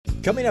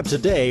Coming up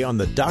today on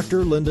the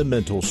Dr. Linda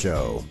Mintle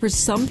Show. For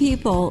some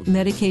people,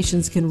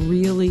 medications can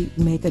really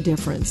make a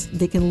difference.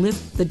 They can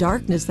lift the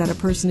darkness that a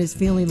person is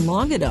feeling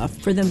long enough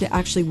for them to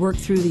actually work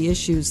through the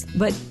issues.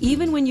 But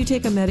even when you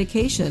take a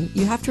medication,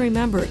 you have to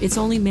remember it's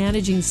only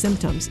managing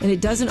symptoms, and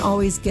it doesn't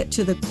always get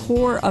to the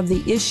core of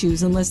the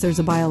issues unless there's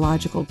a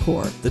biological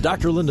core. The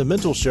Dr. Linda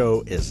Mintle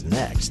Show is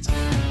next.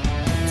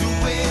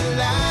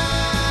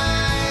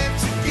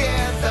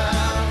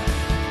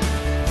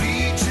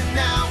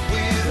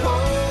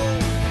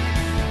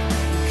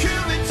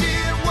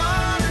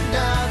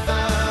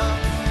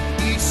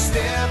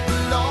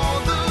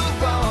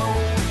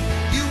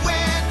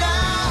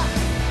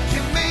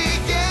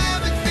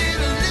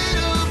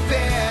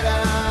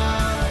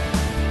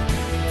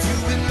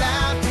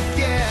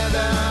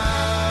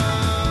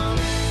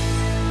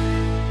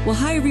 Well,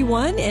 hi,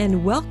 everyone,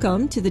 and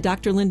welcome to the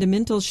Dr. Linda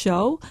Mintle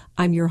Show.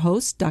 I'm your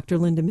host, Dr.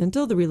 Linda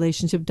Mintle, the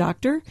relationship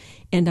doctor,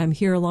 and I'm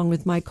here along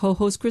with my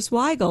co-host, Chris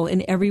Weigel.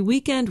 And every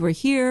weekend we're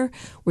here,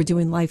 we're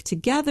doing life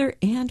together,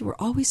 and we're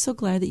always so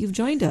glad that you've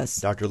joined us.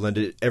 Dr.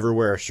 Linda, ever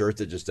wear a shirt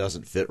that just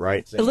doesn't fit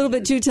right? A little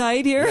bit too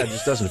tight here? Yeah, it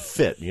just doesn't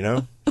fit, you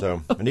know?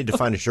 So I need to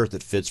find a shirt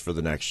that fits for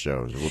the next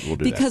show. We'll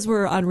do because that.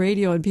 We're on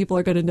radio and people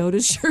are going to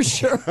notice your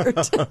shirt.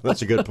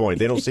 That's a good point.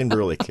 They don't seem to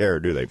really care,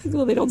 do they?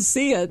 Well, they don't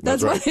see it.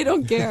 That's right. Why they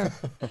don't care.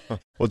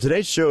 Well,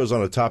 today's show is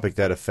on a topic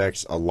that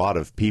affects a lot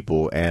of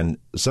people, and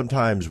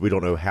sometimes we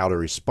don't know how to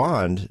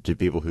respond to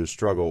people who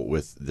struggle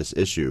with this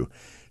issue.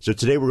 So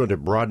today we're going to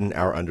broaden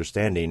our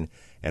understanding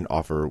and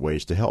offer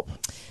ways to help.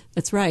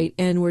 That's right.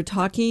 And we're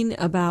talking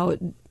about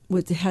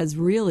what has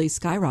really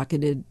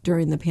skyrocketed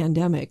during the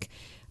pandemic.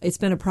 It's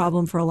been a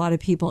problem for a lot of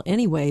people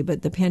anyway,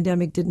 but the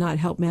pandemic did not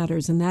help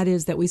matters, and that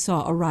is that we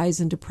saw a rise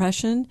in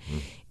depression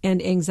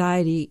and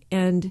anxiety.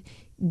 And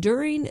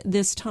during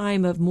this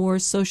time of more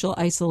social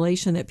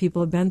isolation that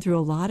people have been through,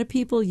 a lot of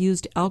people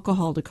used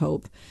alcohol to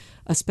cope,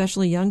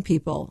 especially young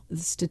people. The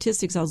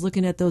statistics, I was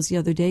looking at those the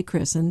other day,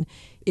 Chris, and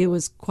it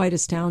was quite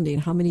astounding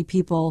how many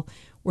people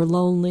were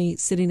lonely,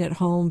 sitting at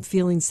home,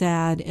 feeling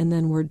sad, and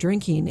then were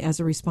drinking as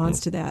a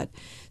response to that.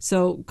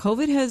 So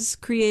COVID has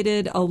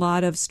created a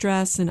lot of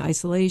stress and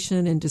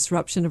isolation and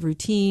disruption of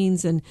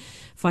routines and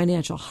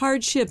financial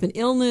hardship and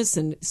illness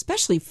and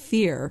especially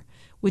fear,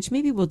 which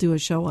maybe we'll do a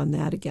show on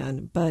that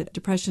again. But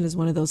depression is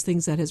one of those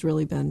things that has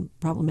really been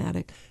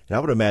problematic. And I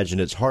would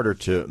imagine it's harder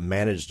to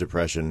manage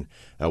depression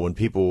when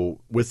people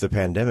with the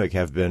pandemic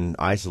have been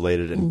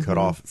isolated and cut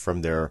off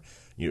from their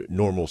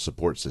normal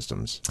support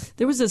systems.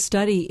 There was a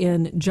study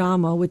in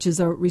JAMA, which is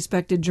a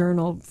respected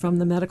journal from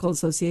the Medical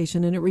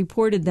Association, and it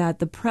reported that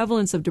the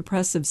prevalence of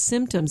depressive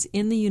symptoms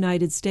in the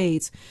United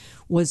States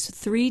was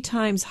 3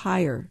 times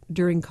higher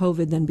during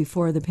COVID than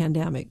before the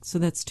pandemic. So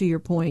that's to your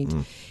point.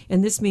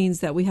 And this means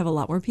that we have a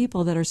lot more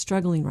people that are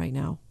struggling right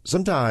now.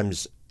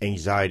 Sometimes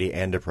anxiety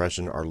and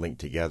depression are linked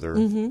together.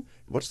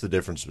 What's the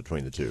difference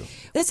between the two?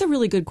 That's a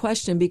really good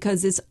question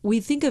because we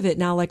think of it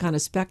now like on a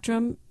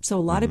spectrum. So a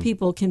lot of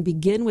people can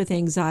begin with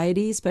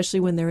anxiety,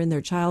 especially when they're in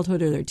their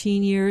childhood or their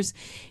teen years.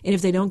 And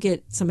if they don't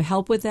get some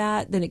help with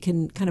that, then it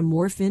can kind of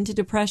morph into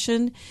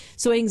depression.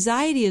 So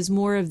anxiety is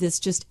more of this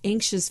just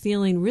anxious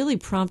feeling really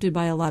prompted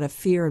by a lot of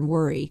fear and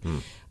worry.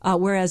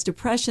 Whereas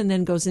depression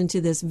then goes into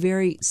this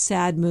very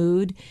sad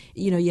mood.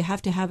 You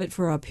have to have it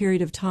for a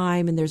period of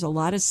time, and there's a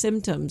lot of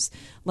symptoms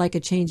like a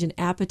change in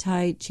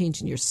appetite,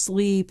 change in your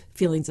sleep,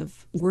 feelings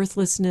of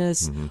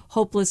worthlessness,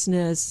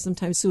 hopelessness,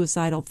 sometimes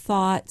suicidal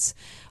thoughts,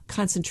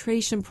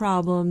 concentration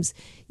problems.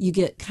 You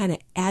get kind of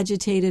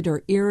agitated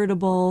or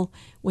irritable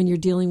when you're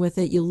dealing with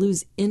it. You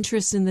lose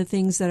interest in the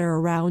things that are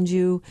around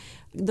you.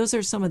 Those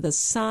are some of the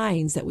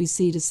signs that we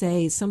see to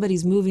say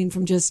somebody's moving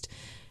from just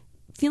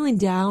feeling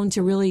down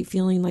to really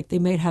feeling like they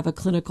might have a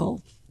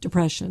clinical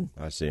depression.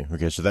 I see.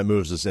 Okay, so that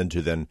moves us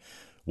into then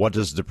what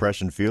does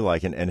depression feel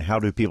like and how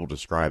do people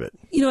describe it?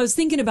 I was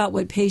thinking about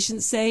what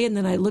patients say, and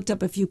then I looked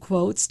up a few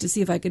quotes to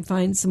see if I could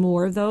find some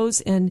more of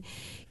those. And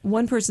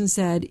one person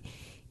said,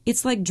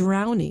 it's like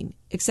drowning,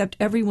 except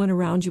everyone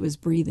around you is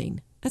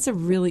breathing. That's a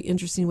really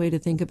interesting way to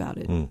think about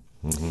it.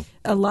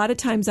 A lot of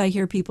times I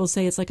hear people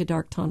say it's like a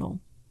dark tunnel,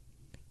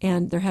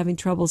 and they're having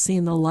trouble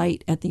seeing the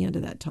light at the end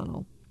of that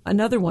tunnel.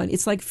 Another one,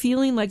 it's like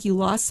feeling like you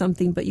lost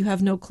something, but you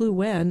have no clue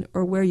when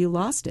or where you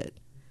lost it.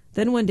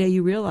 Then one day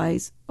you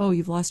realize, oh,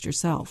 you've lost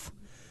yourself.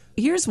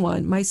 Here's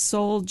one, my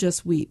soul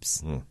just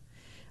weeps.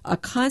 A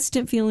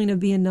constant feeling of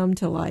being numb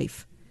to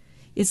life.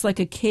 It's like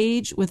a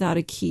cage without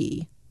a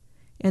key.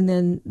 And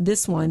then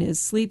this one is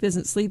sleep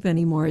isn't sleep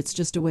anymore. It's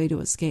just a way to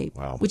escape,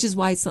 which is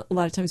why a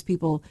lot of times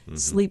people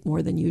sleep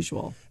more than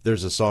usual.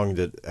 There's a song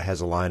that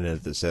has a line in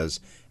it that says,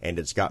 and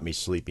it's got me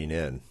sleeping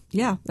in.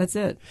 Yeah, that's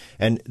it.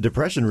 And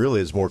depression really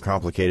is more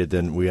complicated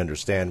than we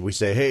understand. We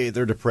say, hey,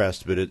 they're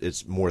depressed, but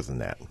it's more than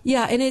that.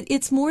 Yeah, and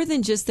it's more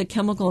than just the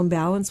chemical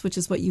imbalance, which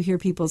is what you hear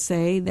people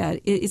say, that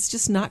it's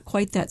just not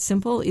quite that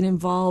simple. It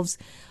involves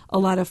a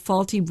lot of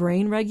faulty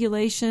brain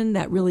regulation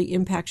that really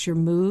impacts your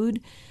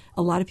mood.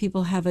 A lot of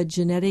people have a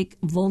genetic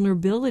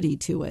vulnerability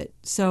to it.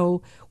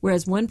 So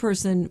whereas one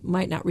person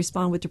might not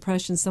respond with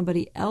depression,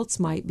 somebody else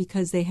might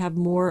because they have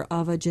more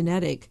of a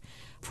genetic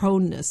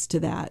proneness to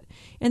that.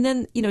 And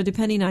then,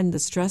 depending on the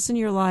stress in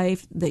your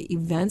life, the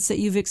events that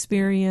you've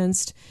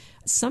experienced,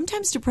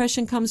 sometimes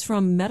depression comes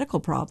from medical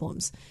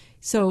problems.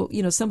 So,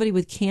 somebody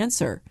with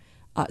cancer,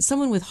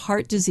 someone with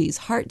heart disease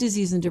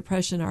and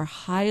depression are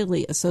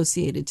highly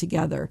associated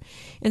together.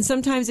 And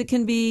sometimes it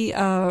can be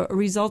a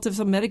result of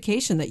some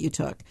medication that you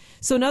took.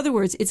 So in other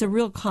words, it's a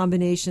real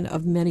combination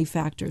of many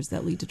factors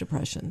that lead to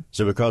depression.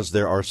 So because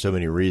there are so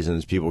many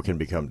reasons people can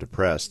become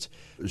depressed,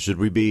 should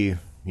we be,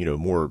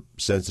 more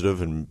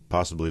sensitive and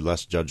possibly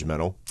less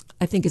judgmental?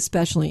 I think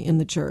especially in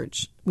the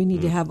church, we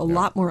need to have a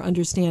lot more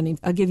understanding.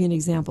 I'll give you an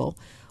example.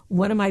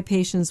 One of my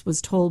patients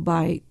was told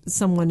by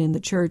someone in the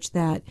church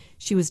that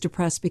she was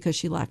depressed because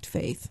she lacked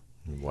faith.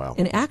 Wow.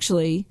 And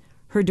actually,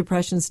 her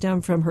depression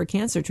stemmed from her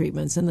cancer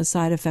treatments and the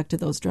side effect of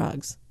those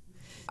drugs.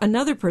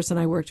 Another person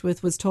I worked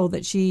with was told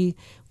that she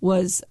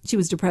was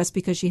depressed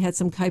because she had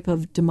some type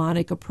of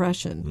demonic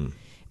oppression,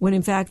 when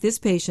in fact this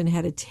patient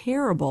had a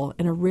terrible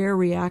and a rare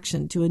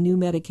reaction to a new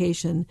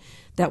medication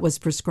that was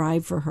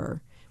prescribed for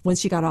her. Once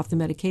she got off the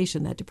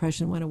medication, that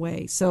depression went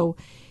away. So,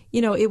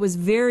 it was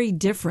very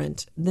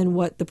different than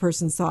what the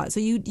person thought.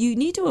 So you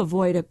need to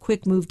avoid a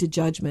quick move to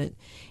judgment.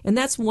 And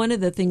that's one of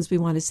the things we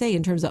want to say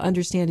in terms of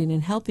understanding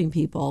and helping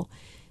people.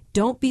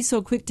 Don't be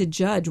so quick to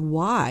judge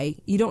why.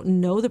 You don't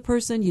know the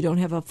person. You don't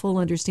have a full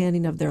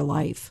understanding of their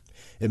life.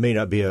 It may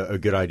not be a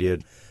good idea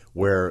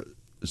where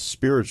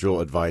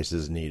spiritual advice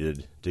is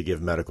needed to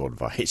give medical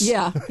advice.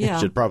 Yeah. You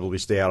should probably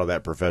stay out of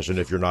that profession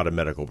if you're not a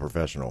medical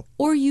professional.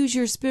 Or use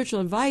your spiritual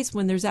advice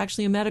when there's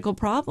actually a medical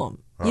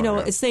problem.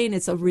 It's saying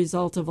it's a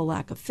result of a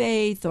lack of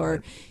faith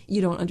or you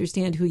don't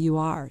understand who you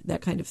are,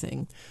 that kind of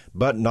thing.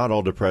 But not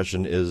all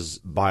depression is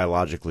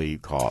biologically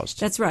caused.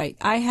 That's right.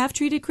 I have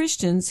treated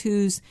Christians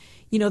whose,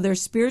 their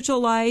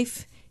spiritual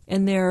life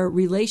and their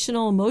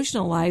relational,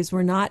 emotional lives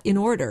were not in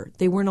order.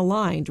 They weren't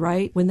aligned,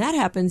 right? When that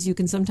happens, you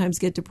can sometimes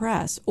get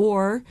depressed.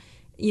 Or,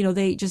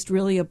 they just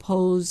really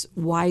oppose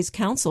wise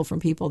counsel from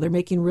people. They're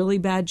making really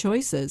bad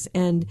choices,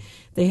 and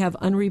they have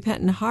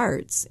unrepentant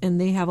hearts, and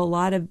they have a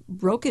lot of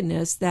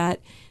brokenness that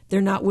they're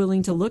not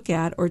willing to look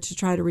at or to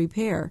try to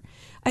repair.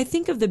 I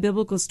think of the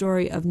biblical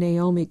story of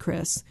Naomi,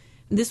 Chris.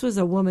 This was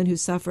a woman who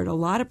suffered a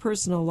lot of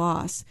personal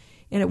loss.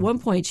 And at one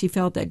point, she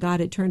felt that God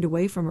had turned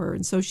away from her.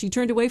 And so she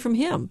turned away from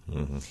him.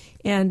 Mm-hmm.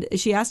 And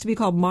she asked to be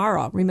called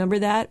Mara. Remember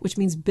that? Which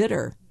means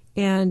bitter.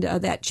 And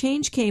that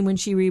change came when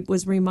she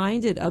was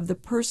reminded of the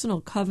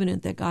personal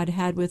covenant that God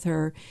had with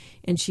her.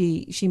 And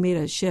she made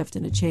a shift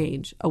and a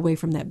change away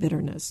from that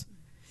bitterness.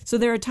 So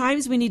there are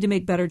times we need to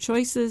make better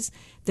choices.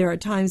 There are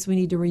times we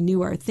need to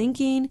renew our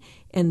thinking.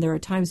 And there are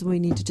times when we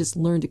need to just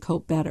learn to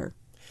cope better.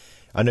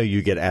 I know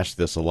you get asked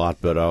this a lot,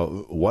 but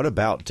what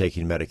about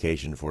taking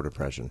medication for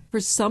depression? For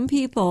some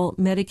people,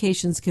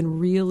 medications can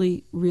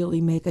really,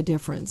 really make a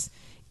difference.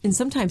 And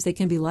sometimes they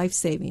can be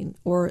life-saving,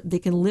 or they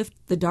can lift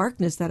the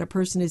darkness that a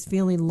person is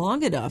feeling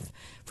long enough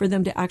for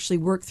them to actually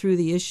work through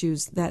the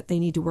issues that they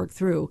need to work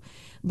through.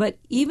 But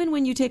even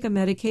when you take a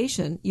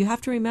medication, you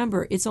have to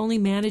remember it's only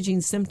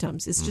managing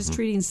symptoms. It's just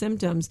treating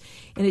symptoms,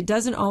 and it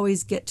doesn't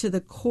always get to the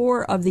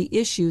core of the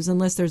issues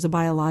unless there's a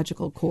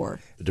biological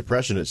core.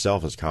 Depression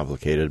itself is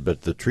complicated,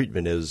 but the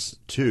treatment is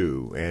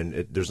too,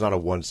 and there's not a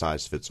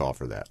one-size-fits-all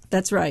for that.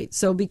 That's right.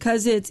 So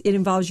because it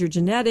involves your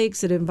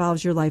genetics, it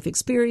involves your life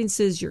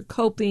experiences, your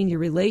coping, your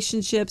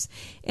relationships,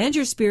 and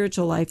your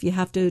spiritual life, you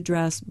have to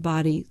address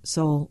body,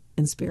 soul,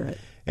 and spirit.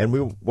 And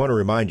we want to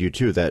remind you,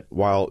 too, that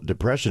while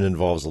depression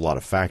involves a lot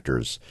of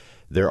factors,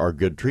 there are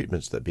good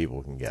treatments that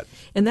people can get.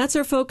 And that's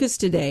our focus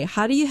today.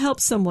 How do you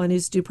help someone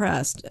who's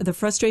depressed? The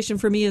frustration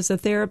for me as a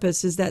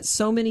therapist is that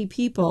so many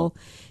people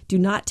do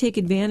not take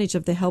advantage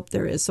of the help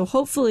there is. So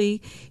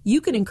hopefully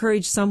you can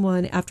encourage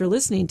someone after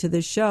listening to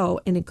this show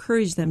and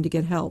encourage them to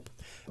get help.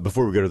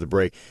 Before we go to the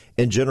break,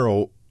 in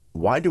general,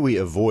 why do we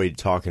avoid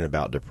talking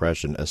about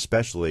depression,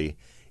 especially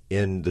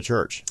in the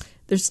church?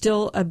 There's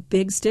still a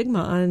big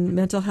stigma on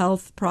mental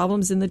health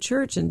problems in the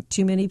church, and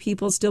too many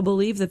people still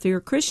believe that if you're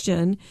a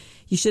Christian,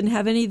 you shouldn't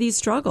have any of these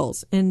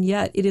struggles. And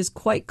yet it is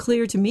quite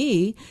clear to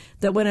me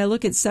that when I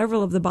look at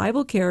several of the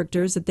Bible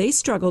characters, that they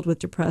struggled with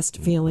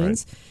depressed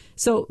feelings. Right.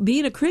 So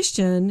being a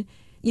Christian,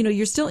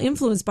 you're still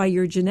influenced by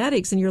your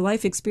genetics and your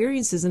life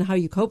experiences and how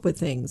you cope with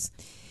things.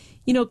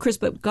 Chris,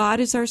 but God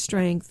is our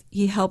strength.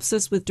 He helps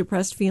us with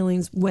depressed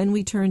feelings when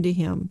we turn to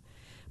Him.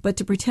 But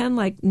to pretend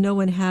like no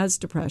one has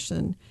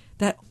depression,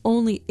 that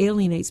only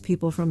alienates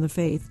people from the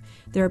faith.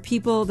 There are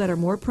people that are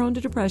more prone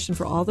to depression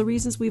for all the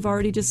reasons we've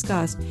already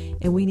discussed,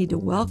 and we need to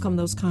welcome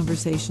those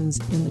conversations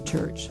in the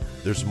church.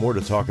 There's more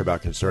to talk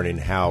about concerning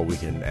how we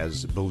can,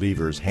 as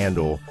believers,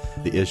 handle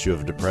the issue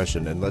of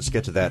depression, and let's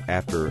get to that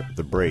after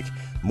the break.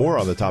 More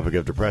on the topic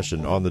of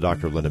depression on the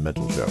Dr. Linda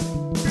Mintle Show.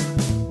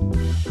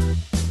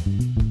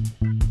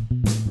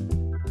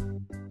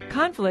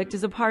 Conflict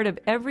is a part of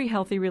every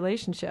healthy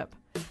relationship.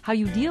 How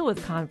you deal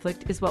with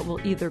conflict is what will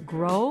either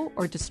grow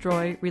or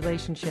destroy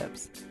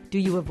relationships. Do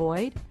you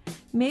avoid?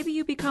 Maybe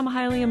you become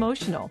highly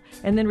emotional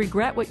and then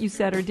regret what you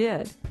said or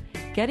did.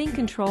 Getting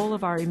control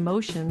of our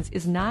emotions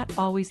is not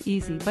always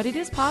easy, but it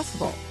is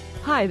possible.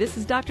 Hi, this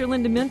is Dr.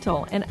 Linda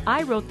Mintle, and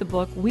I wrote the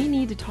book We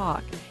Need to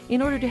Talk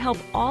in order to help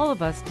all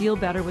of us deal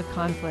better with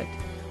conflict.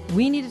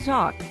 We Need to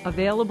Talk,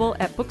 available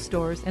at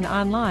bookstores and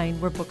online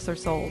where books are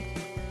sold.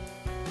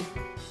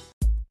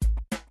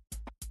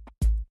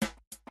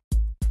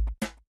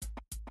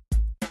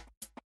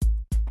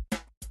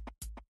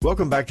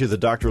 Welcome back to the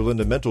Dr.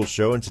 Linda Mintle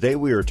Show, and today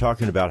we are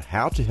talking about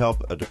how to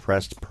help a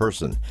depressed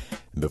person.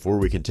 And before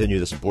we continue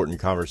this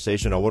important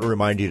conversation, I want to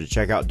remind you to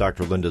check out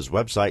Dr. Linda's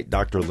website,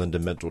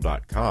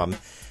 drlindamintle.com.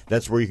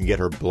 That's where you can get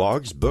her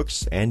blogs,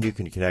 books, and you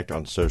can connect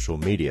on social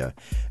media.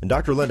 And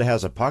Dr. Linda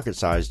has a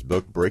pocket-sized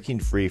book, Breaking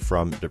Free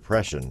from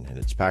Depression, and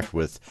it's packed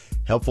with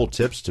helpful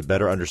tips to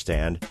better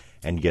understand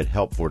and get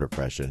help for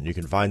depression. You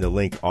can find the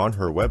link on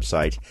her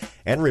website.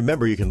 And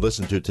remember, you can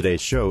listen to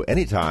today's show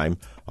anytime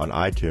on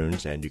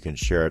iTunes, and you can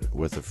share it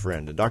with a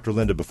friend. And Dr.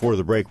 Linda, before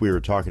the break, we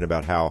were talking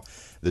about how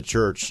the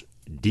church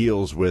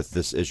deals with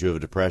this issue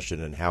of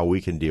depression and how we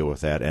can deal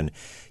with that. And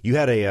you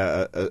had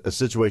a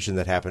situation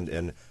that happened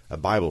in a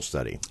Bible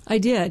study. I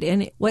did.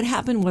 And what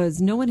happened was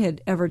no one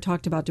had ever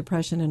talked about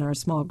depression in our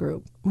small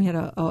group. We had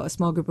a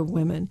small group of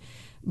women.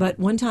 But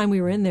one time we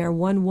were in there,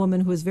 one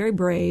woman who was very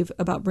brave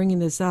about bringing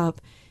this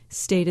up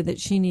stated that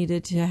she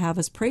needed to have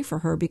us pray for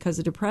her because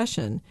of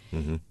depression.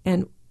 Mm-hmm.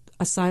 And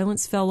a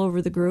silence fell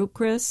over the group,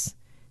 Chris.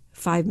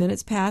 5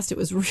 minutes passed. It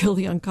was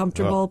really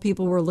uncomfortable. Oh.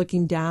 People were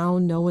looking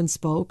down. No one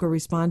spoke or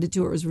responded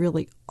to it. It was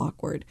really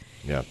awkward.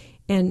 Yeah.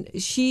 And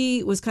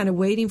she was kind of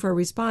waiting for a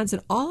response.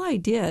 And all I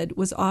did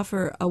was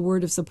offer a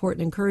word of support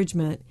and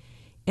encouragement.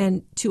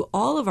 And to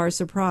all of our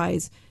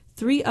surprise,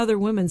 3 other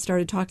women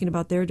started talking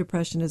about their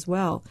depression as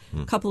well.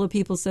 A couple of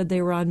people said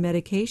they were on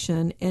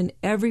medication, and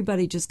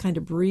everybody just kind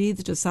of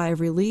breathed a sigh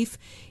of relief,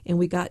 and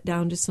we got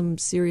down to some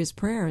serious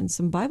prayer and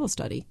some Bible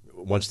study.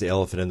 Once the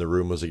elephant in the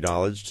room was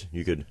acknowledged,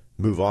 you could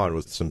move on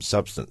with some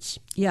substance.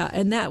 Yeah,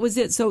 and that was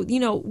it. So,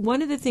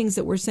 one of the things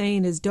that we're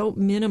saying is don't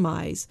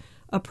minimize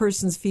a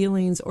person's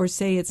feelings or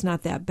say it's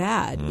not that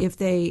bad if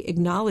they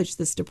acknowledge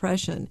this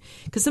depression.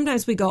 Because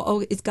sometimes we go,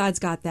 oh, God's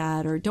got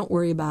that, or don't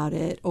worry about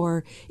it,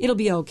 or it'll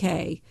be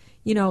okay.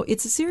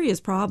 It's a serious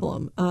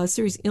problem, a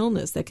serious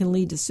illness that can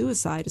lead to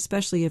suicide,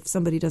 especially if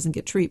somebody doesn't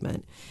get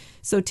treatment.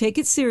 So take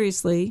it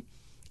seriously,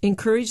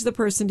 encourage the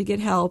person to get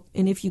help,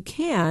 and if you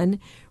can,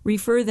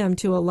 refer them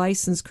to a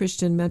licensed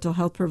Christian mental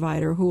health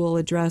provider who will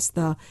address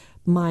the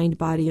mind,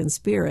 body, and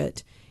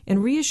spirit,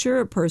 and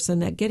reassure a person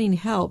that getting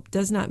help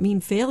does not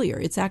mean failure.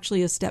 It's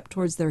actually a step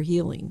towards their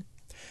healing.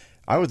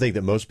 I would think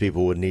that most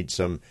people would need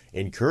some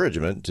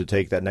encouragement to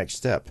take that next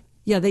step.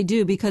 Yeah, they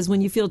do, because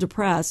when you feel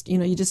depressed,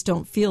 you just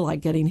don't feel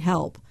like getting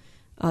help.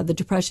 The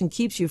depression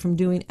keeps you from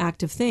doing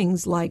active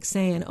things like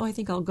saying, oh, I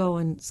think I'll go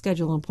and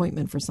schedule an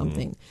appointment for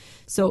something.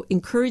 So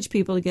encourage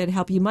people to get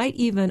help. You might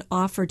even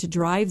offer to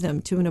drive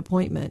them to an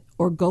appointment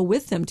or go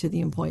with them to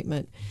the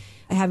appointment.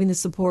 Having the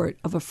support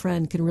of a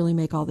friend can really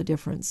make all the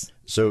difference.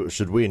 So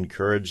should we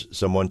encourage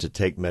someone to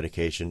take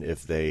medication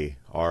if they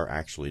are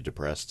actually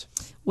depressed?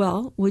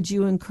 Well, would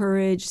you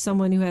encourage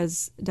someone who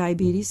has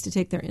diabetes to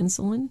take their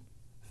insulin?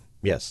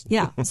 Yes.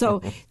 Yeah.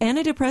 So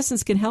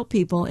antidepressants can help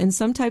people, and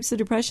some types of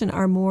depression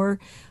are more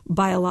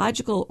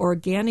biological,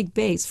 organic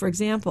based. For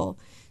example,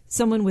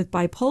 someone with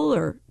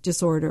bipolar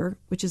disorder,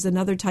 which is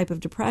another type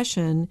of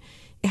depression,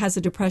 it has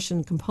a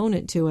depression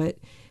component to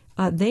it.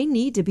 They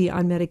need to be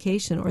on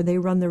medication or they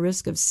run the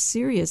risk of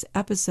serious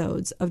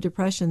episodes of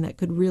depression that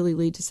could really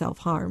lead to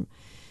self-harm.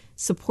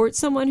 Support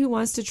someone who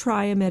wants to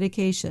try a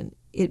medication.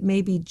 It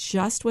may be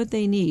just what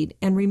they need.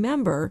 And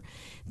remember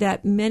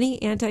that many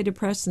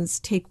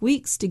antidepressants take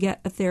weeks to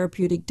get a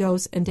therapeutic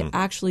dose and to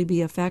actually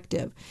be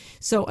effective.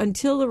 So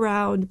until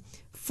around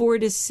 4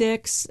 to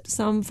 6,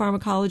 some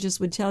pharmacologists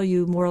would tell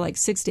you more like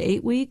 6 to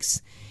 8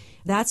 weeks.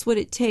 That's what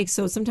it takes.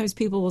 So sometimes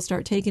people will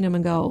start taking them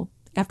and go,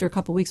 after a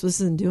couple of weeks, well, this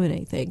isn't doing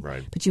anything.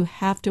 Right. But you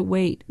have to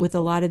wait. With a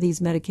lot of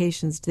these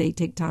medications, they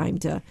take time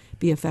to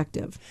be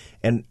effective.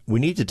 And we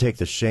need to take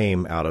the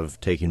shame out of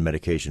taking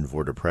medication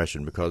for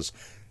depression, because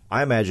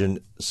I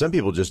imagine some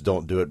people just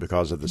don't do it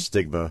because of the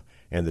stigma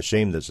and the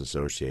shame that's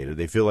associated.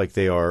 They feel like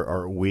they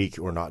are weak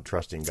or not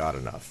trusting God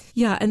enough.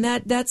 Yeah, and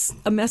that's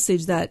a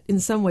message that in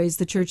some ways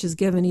the church has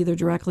given either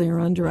directly or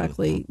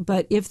indirectly.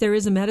 But if there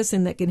is a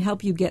medicine that can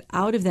help you get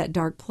out of that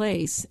dark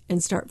place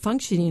and start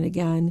functioning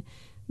again,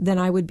 then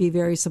I would be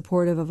very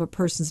supportive of a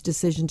person's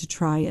decision to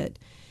try it.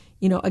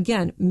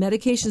 Again,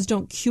 medications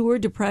don't cure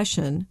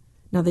depression.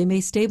 Now, they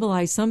may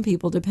stabilize some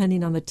people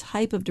depending on the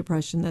type of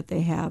depression that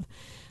they have,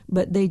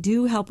 but they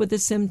do help with the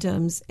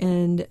symptoms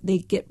and they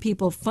get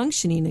people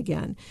functioning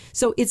again.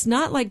 So it's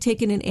not like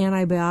taking an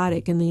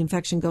antibiotic and the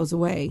infection goes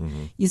away.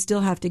 You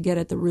still have to get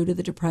at the root of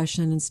the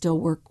depression and still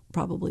work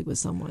probably with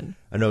someone.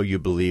 I know you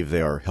believe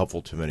they are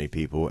helpful to many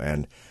people,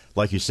 and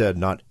like you said,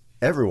 not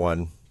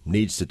everyone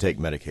needs to take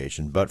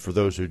medication, but for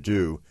those who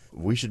do,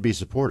 we should be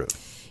supportive.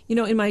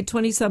 In my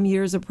 20-some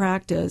years of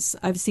practice,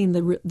 I've seen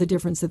the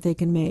difference that they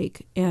can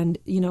make. And,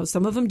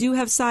 some of them do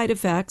have side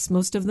effects.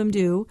 Most of them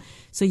do.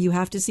 So you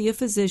have to see a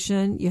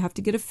physician. You have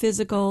to get a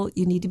physical.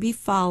 You need to be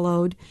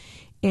followed.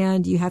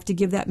 And you have to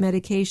give that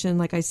medication,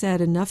 like I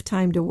said, enough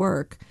time to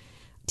work.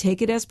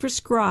 Take it as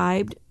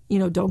prescribed.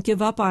 Don't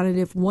give up on it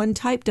if one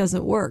type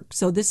doesn't work.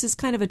 So this is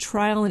kind of a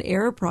trial and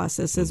error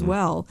process as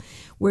well,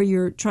 where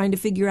you're trying to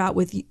figure out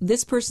with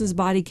this person's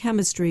body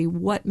chemistry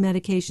what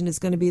medication is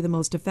going to be the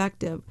most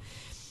effective.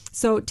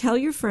 So tell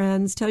your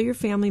friends, tell your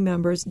family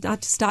members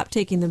not to stop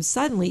taking them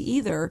suddenly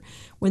either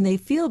when they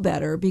feel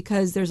better,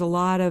 because there's a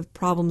lot of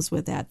problems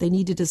with that. They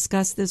need to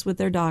discuss this with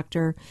their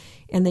doctor,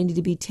 and they need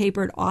to be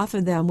tapered off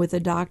of them with a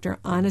doctor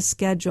on a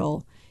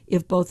schedule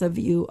if both of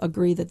you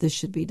agree that this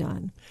should be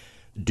done.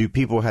 Do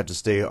people have to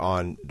stay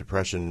on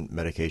depression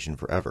medication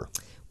forever?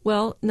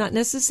 Well, not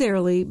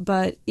necessarily,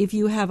 but if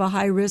you have a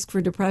high risk for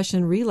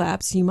depression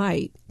relapse, you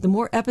might. The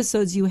more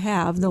episodes you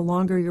have, the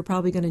longer you're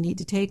probably going to need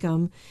to take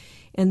them.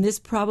 And this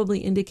probably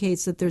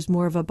indicates that there's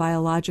more of a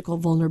biological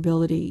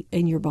vulnerability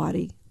in your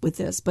body with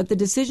this. But the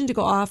decision to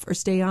go off or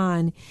stay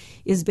on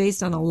is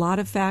based on a lot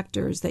of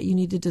factors that you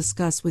need to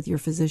discuss with your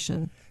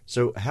physician.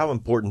 So how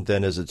important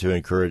then is it to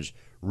encourage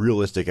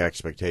realistic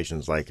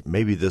expectations, like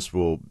maybe this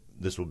will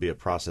be a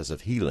process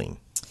of healing?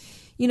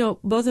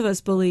 Both of us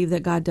believe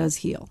that God does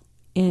heal,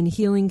 and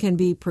healing can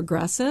be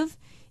progressive.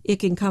 It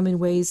can come in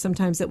ways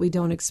sometimes that we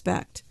don't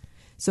expect.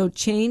 So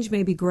change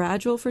may be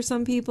gradual for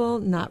some people,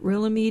 not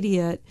real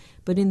immediate,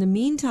 but in the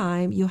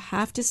meantime, you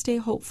have to stay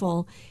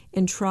hopeful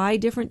and try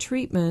different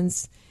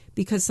treatments,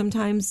 because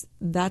sometimes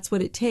that's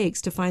what it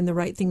takes to find the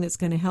right thing that's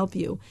going to help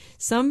you.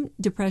 Some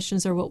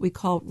depressions are what we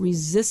call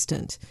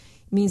resistant.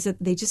 Means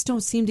that they just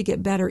don't seem to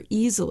get better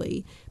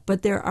easily.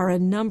 But there are a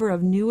number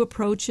of new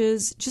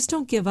approaches. Just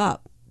don't give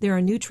up. There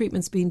are new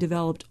treatments being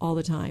developed all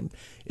the time.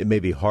 It may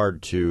be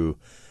hard to,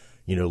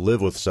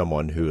 live with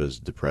someone who is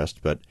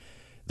depressed, but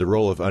the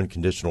role of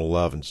unconditional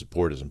love and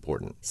support is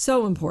important.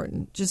 So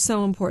important. Just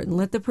so important.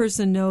 Let the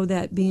person know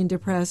that being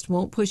depressed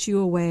won't push you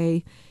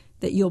away,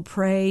 that you'll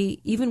pray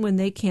even when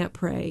they can't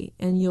pray,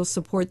 and you'll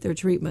support their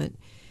treatment.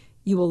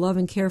 You will love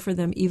and care for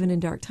them even in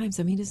dark times.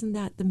 I mean, isn't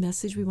that the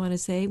message we want to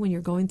say when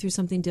you're going through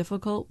something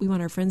difficult? We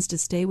want our friends to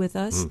stay with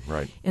us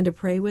and to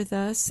pray with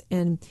us.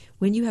 And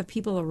when you have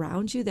people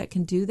around you that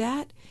can do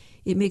that,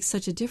 it makes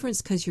such a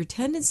difference, because your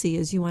tendency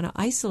is you want to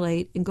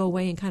isolate and go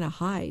away and kind of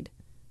hide.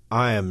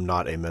 I am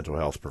not a mental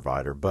health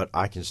provider, but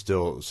I can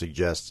still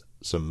suggest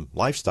some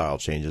lifestyle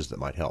changes that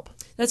might help.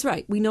 That's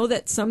right. We know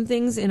that some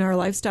things in our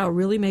lifestyle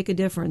really make a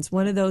difference.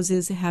 One of those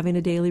is having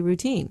a daily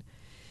routine.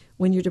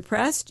 When you're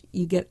depressed,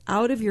 you get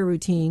out of your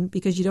routine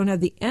because you don't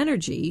have the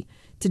energy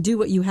to do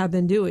what you have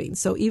been doing.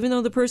 So even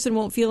though the person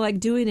won't feel like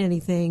doing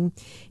anything,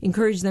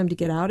 encourage them to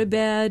get out of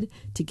bed,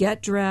 to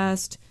get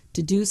dressed,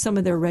 to do some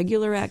of their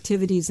regular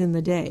activities in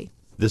the day.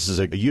 This is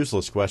a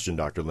useless question,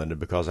 Dr. Linda,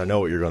 because I know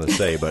what you're going to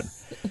say, but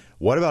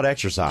what about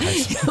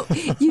exercise?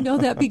 You know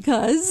that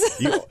because...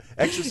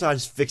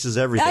 Exercise fixes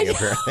everything,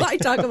 apparently. I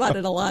talk about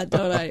it a lot,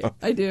 don't I?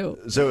 I do.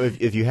 So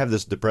if you have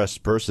this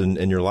depressed person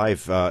in your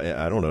life,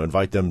 I don't know,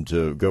 invite them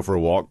to go for a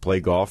walk,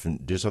 play golf,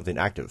 and do something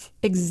active.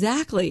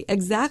 Exactly.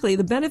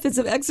 The benefits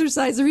of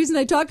exercise, the reason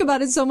I talk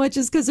about it so much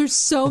is because there's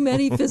so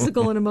many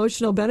physical and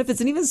emotional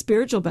benefits and even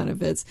spiritual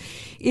benefits.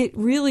 It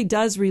really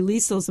does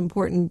release those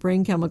important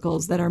brain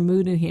chemicals that are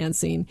mood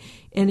enhancing.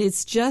 And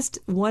it's just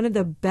one of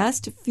the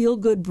best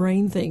feel-good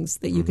brain things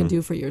that you can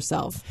do for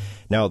yourself.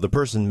 Now, the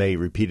person may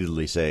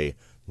repeatedly say,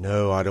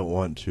 no, I don't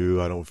want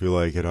to, I don't feel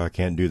like it, I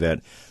can't do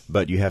that.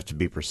 But you have to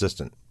be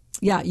persistent.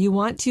 Yeah, you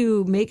want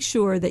to make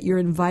sure that you're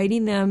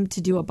inviting them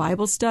to do a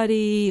Bible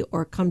study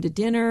or come to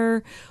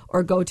dinner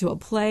or go to a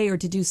play or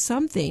to do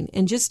something,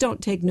 and just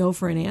don't take no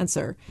for an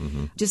answer.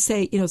 Just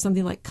say,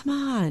 something like, come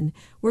on,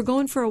 we're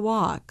going for a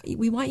walk.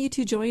 We want you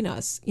to join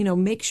us.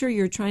 Make sure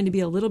you're trying to be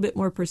a little bit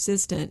more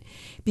persistent,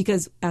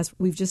 because as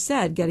we've just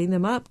said, getting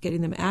them up,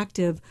 getting them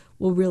active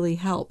will really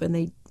help, and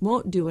they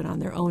won't do it on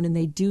their own, and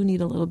they do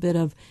need a little bit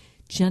of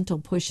gentle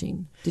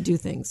pushing to do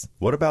things.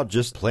 What about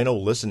just plain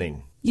old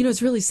listening?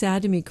 It's really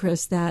sad to me,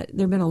 Chris, that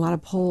there have been a lot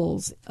of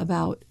polls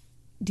about,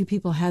 do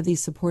people have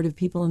these supportive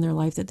people in their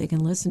life that they can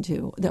listen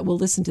to, that will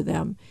listen to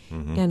them?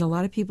 And a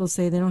lot of people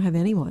say they don't have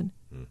anyone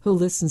who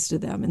listens to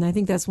them. And I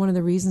think that's one of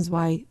the reasons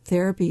why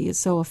therapy is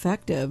so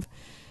effective,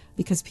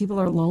 because people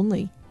are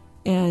lonely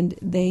and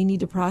they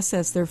need to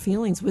process their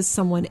feelings with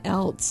someone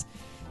else.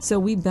 So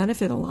we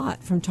benefit a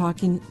lot from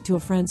talking to a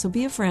friend. So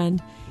be a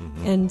friend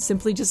and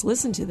simply just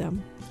listen to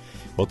them.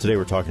 Well, today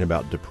we're talking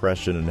about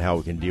depression and how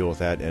we can deal with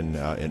that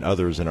and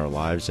others in our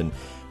lives. And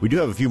we do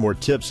have a few more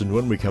tips. And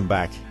when we come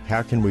back,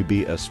 how can we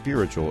be a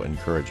spiritual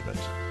encouragement?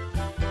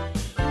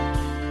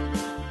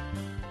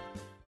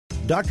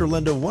 Dr.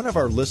 Linda, one of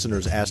our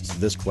listeners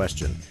asked this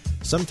question.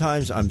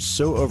 Sometimes I'm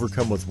so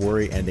overcome with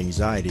worry and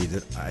anxiety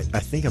that I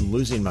think I'm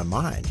losing my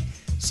mind.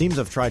 Seems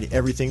I've tried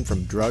everything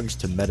from drugs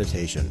to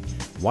meditation.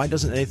 Why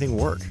doesn't anything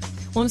work?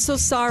 Well, I'm so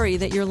sorry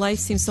that your life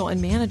seems so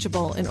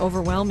unmanageable and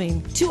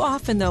overwhelming. Too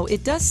often, though,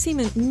 it does seem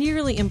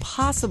nearly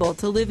impossible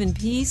to live in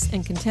peace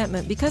and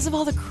contentment because of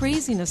all the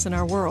craziness in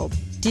our world.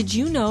 Did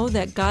you know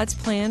that God's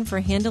plan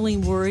for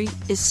handling worry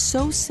is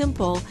so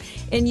simple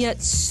and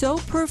yet so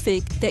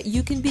perfect that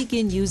you can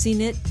begin using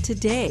it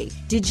today?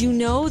 Did you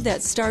know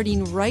that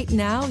starting right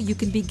now, you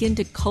can begin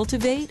to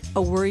cultivate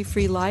a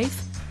worry-free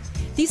life?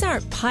 These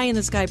aren't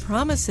pie-in-the-sky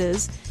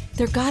promises.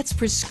 They're God's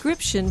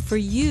prescription for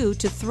you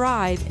to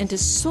thrive and to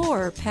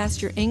soar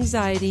past your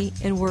anxiety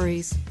and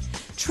worries.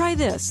 Try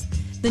this.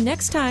 The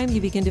next time you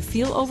begin to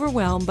feel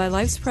overwhelmed by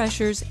life's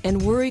pressures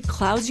and worry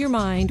clouds your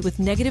mind with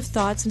negative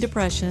thoughts and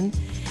depression,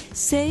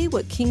 say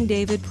what King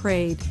David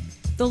prayed.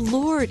 The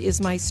Lord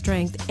is my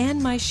strength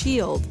and my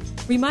shield.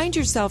 Remind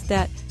yourself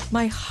that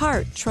my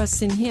heart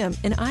trusts in Him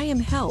and I am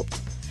helped.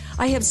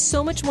 I have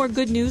so much more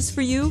good news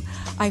for you.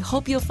 I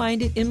hope you'll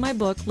find it in my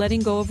book,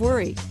 Letting Go of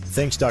Worry.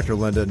 Thanks, Dr.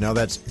 Linda. Now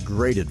that's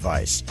great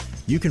advice.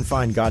 You can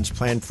find God's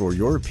plan for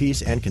your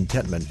peace and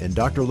contentment in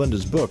Dr.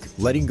 Linda's book,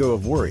 Letting Go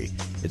of Worry.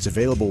 It's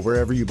available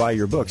wherever you buy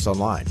your books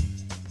online.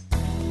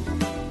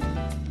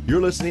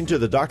 You're listening to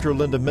the Dr.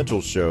 Linda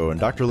Mintle Show, and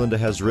Dr. Linda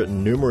has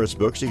written numerous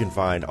books you can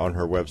find on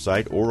her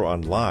website or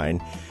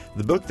online.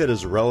 The book that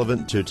is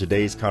relevant to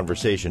today's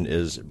conversation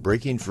is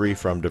Breaking Free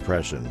from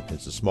Depression.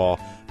 It's a small,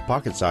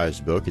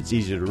 pocket-sized book. It's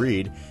easy to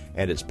read,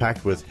 and it's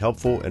packed with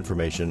helpful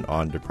information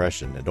on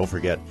depression. And don't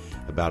forget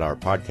about our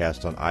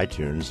podcast on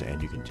iTunes,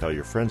 and you can tell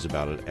your friends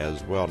about it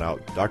as well. Now,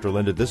 Dr.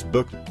 Linda, this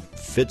book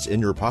fits in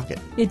your pocket.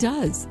 It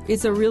does.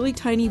 It's a really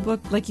tiny book.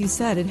 Like you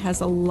said, it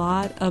has a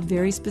lot of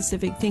very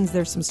specific things.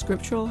 There's some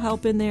scriptural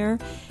help in there,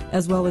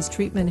 as well as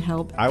treatment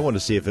help. I want to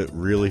see if it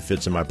really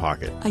fits in my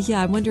pocket.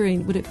 Yeah, I'm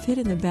wondering, would it fit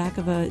in the back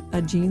of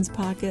a jeans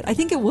pocket? I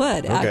think it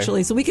would,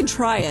 actually. So we can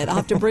try it. I'll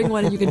have to bring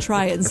one and you can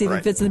try it and see if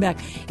it fits in the back.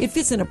 It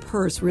fits in a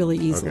purse really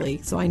easily,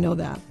 so I know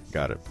that.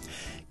 Got it.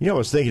 You know, I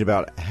was thinking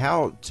about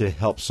how to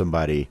help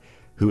somebody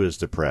who is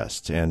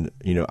depressed. And,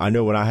 I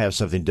know when I have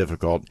something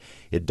difficult,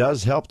 it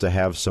does help to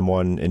have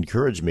someone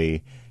encourage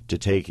me to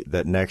take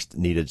that next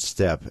needed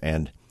step.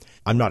 And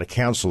I'm not a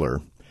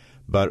counselor,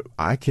 but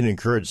I can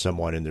encourage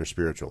someone in their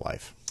spiritual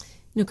life.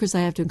 Chris,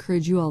 I have to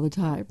encourage you all the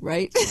time,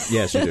 right?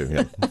 Yes, you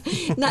do.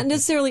 Yeah. Not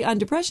necessarily on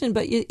depression,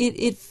 but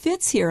it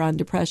fits here on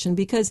depression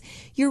because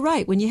you're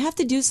right. When you have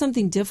to do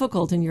something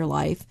difficult in your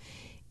life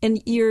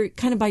and you're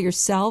kind of by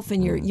yourself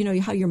and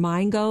you're, how your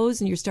mind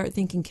goes and you start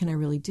thinking, can I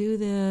really do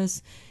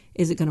this?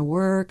 Is it going to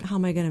work? How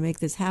am I going to make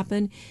this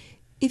happen?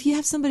 If you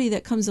have somebody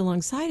that comes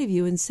alongside of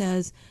you and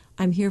says,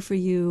 I'm here for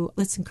you,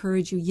 let's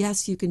encourage you,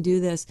 yes, you can do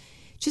this.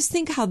 Just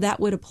think how that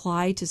would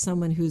apply to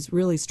someone who's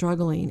really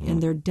struggling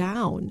and they're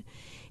down.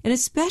 And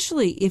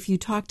especially if you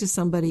talk to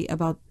somebody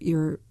about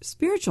your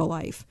spiritual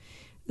life,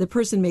 the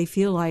person may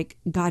feel like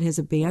God has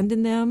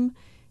abandoned them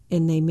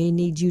and they may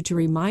need you to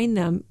remind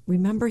them,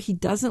 remember, He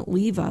doesn't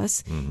leave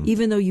us,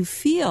 even though you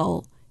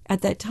feel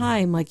at that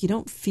time like you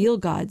don't feel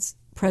God's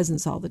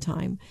presence all the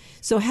time.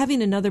 So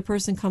having another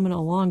person coming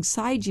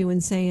alongside you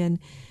and saying,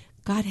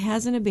 God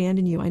hasn't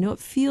abandoned you. I know it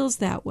feels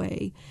that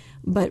way,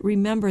 but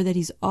remember that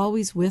He's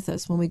always with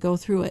us when we go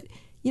through it.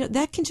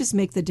 That can just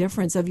make the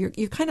difference of you're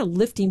kind of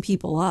lifting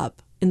people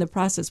up in the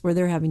process where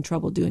they're having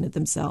trouble doing it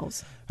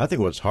themselves. I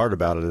think what's hard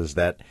about it is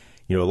that,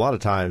 a lot of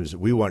times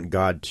we want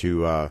God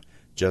to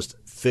just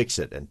fix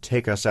it and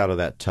take us out of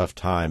that tough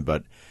time,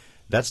 but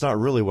that's not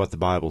really what the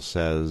Bible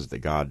says that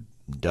God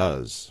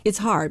does. It's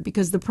hard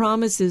because the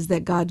promise is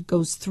that God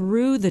goes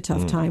through the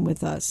tough time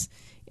with us.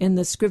 And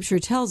the Scripture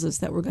tells us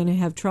that we're going to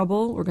have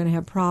trouble, we're going to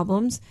have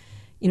problems.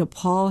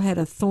 Paul had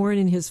a thorn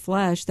in his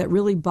flesh that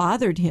really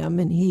bothered him,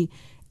 and he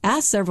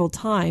asked several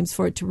times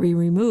for it to be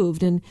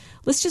removed. And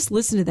let's just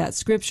listen to that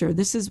scripture.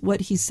 This is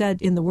what he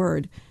said in the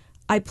Word.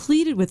 I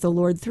pleaded with the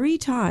Lord 3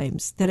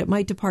 times that it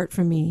might depart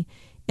from me.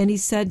 And He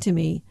said to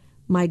me,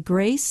 my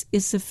grace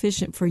is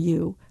sufficient for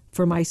you,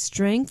 for my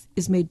strength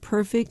is made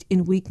perfect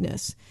in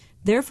weakness.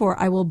 Therefore,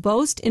 I will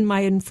boast in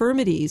my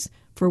infirmities,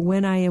 for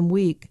when I am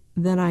weak,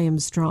 then I am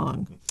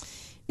strong.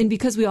 And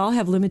because we all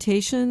have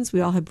limitations,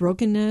 we all have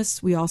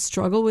brokenness, we all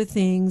struggle with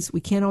things,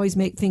 we can't always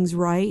make things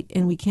right,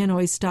 and we can't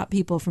always stop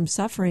people from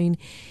suffering.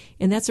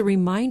 And that's a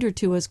reminder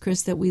to us,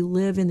 Chris, that we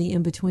live in the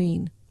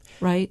in-between,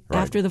 right?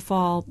 After the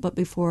fall, but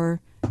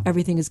before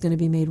everything is going to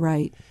be made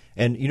right.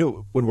 And,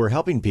 when we're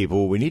helping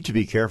people, we need to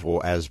be careful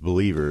as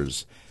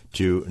believers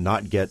to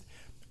not get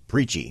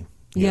preachy.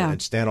 And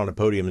stand on a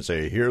podium and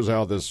say, here's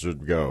how this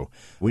should go.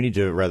 We need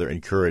to rather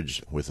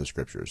encourage with the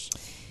Scriptures.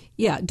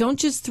 Yeah, don't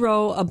just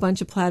throw a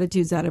bunch of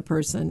platitudes at a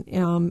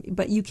person,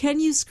 but you can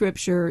use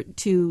Scripture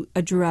to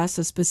address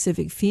a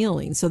specific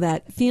feeling. So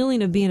that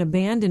feeling of being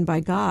abandoned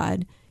by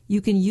God, you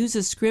can use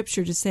a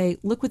Scripture to say,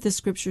 look what the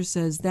Scripture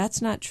says.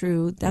 That's not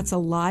true. That's a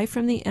lie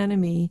from the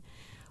enemy.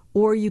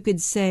 Or you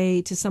could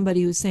say to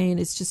somebody who's saying,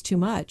 it's just too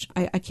much.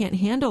 I can't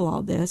handle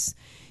all this.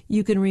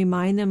 You can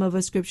remind them of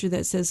a Scripture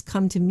that says,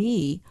 come to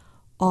me,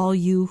 all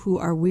you who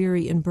are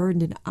weary and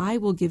burdened, and I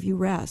will give you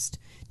rest.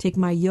 Take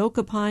my yoke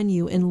upon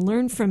you and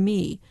learn from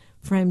me,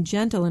 for I am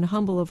gentle and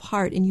humble of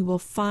heart, and you will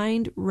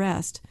find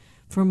rest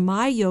For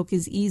my yoke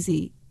is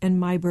easy and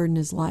my burden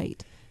is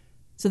light.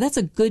 So that's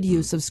a good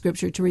use of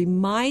Scripture, to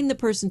remind the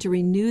person to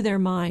renew their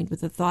mind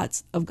with the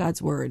thoughts of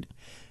God's Word.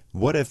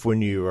 What if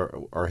when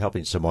you are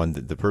helping someone,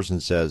 the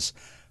person says,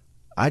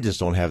 I just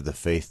don't have the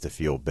faith to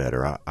feel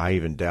better. I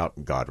even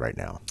doubt God right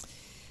now.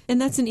 And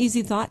that's an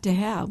easy thought to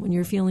have when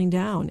you're feeling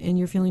down and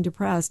you're feeling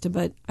depressed.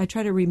 But I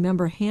try to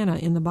remember Hannah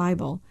in the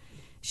Bible.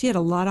 She had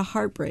a lot of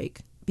heartbreak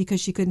because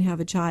she couldn't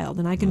have a child.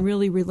 And I can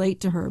really relate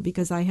to her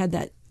because I had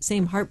that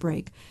same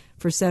heartbreak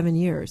for 7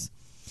 years.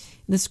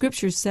 The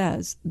Scripture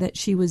says that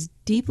she was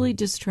deeply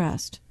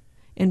distressed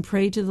and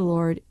prayed to the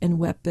Lord and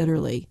wept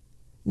bitterly.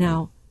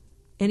 Now,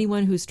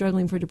 anyone who's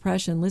struggling for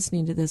depression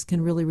listening to this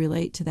can really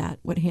relate to that,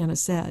 what Hannah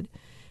said.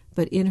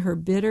 But in her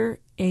bitter,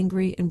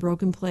 angry, and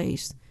broken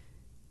place,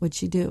 what'd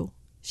she do?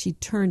 She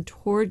turned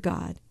toward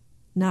God,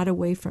 not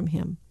away from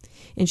Him.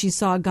 And she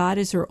saw God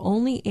as her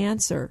only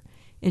answer,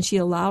 and she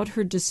allowed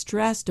her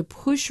distress to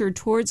push her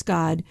towards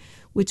God,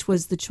 which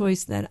was the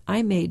choice that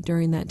I made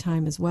during that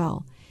time as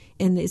well.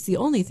 And it's the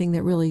only thing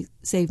that really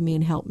saved me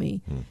and helped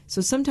me.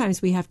 So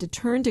sometimes we have to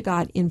turn to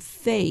God in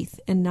faith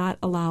and not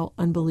allow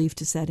unbelief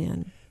to set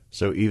in.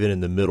 So even in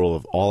the middle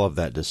of all of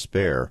that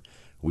despair,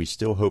 we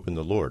still hope in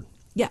the Lord.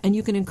 Yeah, and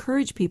you can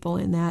encourage people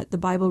in that. The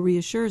Bible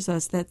reassures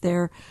us that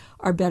there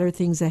are better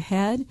things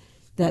ahead,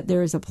 that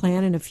there is a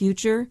plan and a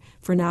future.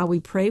 For now, we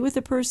pray with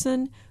the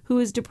person who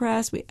is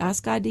depressed. We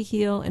ask God to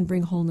heal and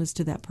bring wholeness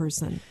to that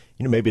person.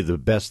 You know, maybe the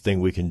best thing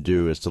we can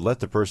do is to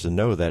let the person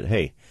know that,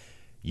 hey,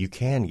 you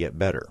can get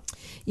better.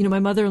 You know, my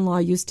mother-in-law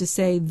used to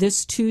say,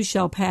 this too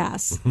shall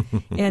pass.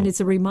 And it's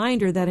a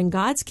reminder that in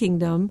God's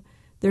kingdom,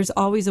 there's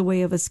always a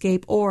way of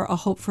escape or a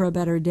hope for a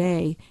better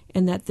day,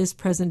 and that this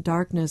present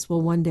darkness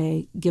will one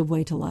day give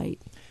way to light.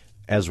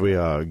 As we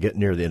get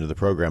near the end of the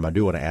program, I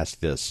do want to ask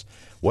this.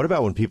 What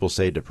about when people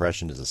say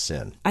depression is a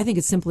sin? I think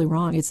it's simply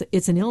wrong.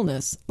 It's an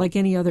illness, like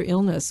any other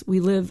illness. We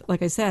live,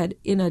 like I said,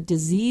 in a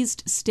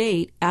diseased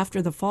state after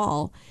the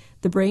fall.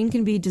 The brain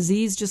can be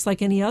diseased just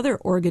like any other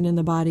organ in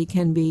the body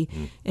can be,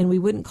 and we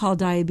wouldn't call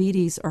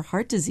diabetes or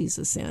heart disease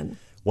a sin.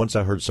 Once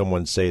I heard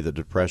someone say that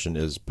depression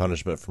is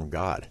punishment from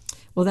God.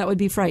 Well, that would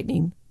be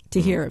frightening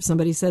to hear if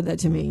somebody said that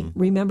to me.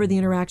 Remember the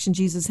interaction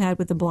Jesus had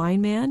with the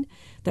blind man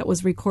that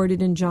was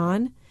recorded in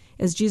John?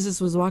 As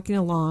Jesus was walking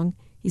along,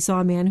 he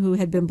saw a man who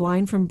had been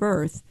blind from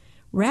birth.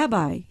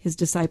 Rabbi, his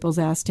disciples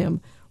asked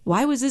him,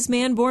 why was this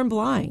man born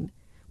blind?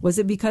 Was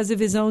it because of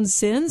his own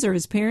sins or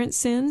his parents'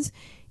 sins?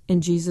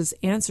 And Jesus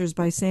answers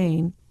by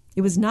saying,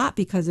 it was not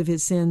because of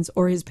his sins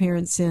or his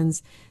parents'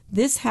 sins.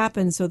 This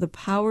happened so the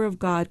power of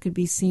God could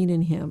be seen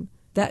in him.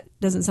 That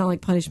doesn't sound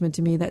like punishment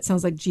to me. That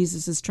sounds like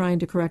Jesus is trying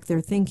to correct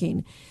their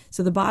thinking.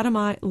 So the bottom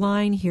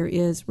line here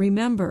is,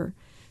 remember,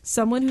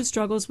 someone who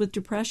struggles with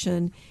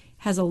depression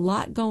has a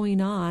lot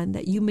going on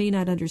that you may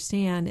not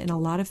understand, and a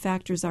lot of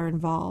factors are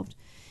involved.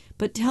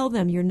 But tell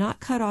them you're not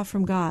cut off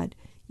from God.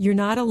 You're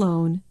not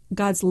alone.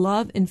 God's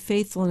love and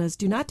faithfulness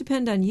do not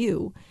depend on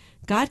you.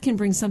 God can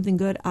bring something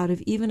good out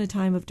of even a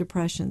time of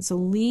depression. So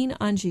lean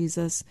on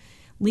Jesus,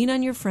 lean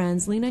on your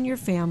friends, lean on your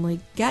family,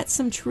 get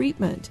some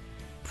treatment,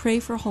 pray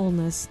for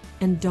wholeness,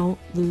 and don't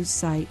lose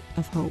sight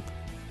of hope.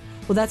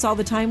 Well, that's all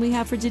the time we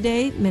have for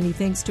today. Many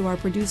thanks to our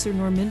producer,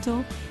 Norm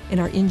Mintle, and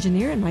our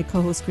engineer and my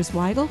co-host, Chris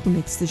Weigel, who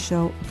makes this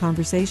show a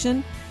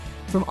conversation.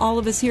 From all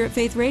of us here at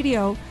Faith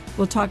Radio,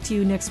 we'll talk to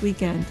you next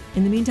weekend.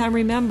 In the meantime,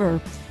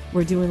 remember,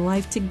 we're doing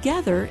life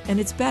together, and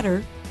it's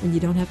better when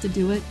you don't have to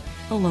do it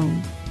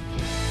alone.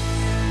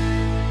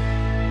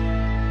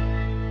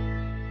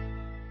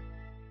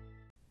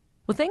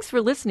 Well, thanks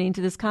for listening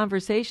to this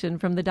conversation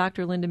from the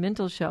Dr. Linda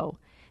Mintle Show.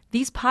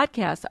 These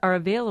podcasts are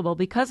available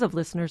because of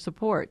listener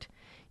support.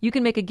 You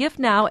can make a gift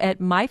now at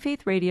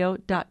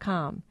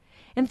myfaithradio.com.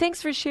 And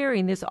thanks for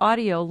sharing this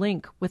audio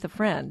link with a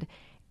friend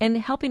and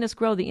helping us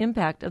grow the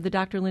impact of the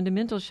Dr. Linda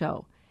Mintle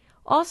Show.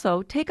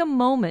 Also, take a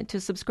moment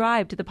to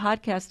subscribe to the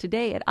podcast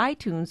today at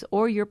iTunes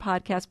or your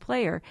podcast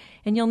player,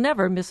 and you'll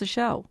never miss a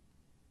show.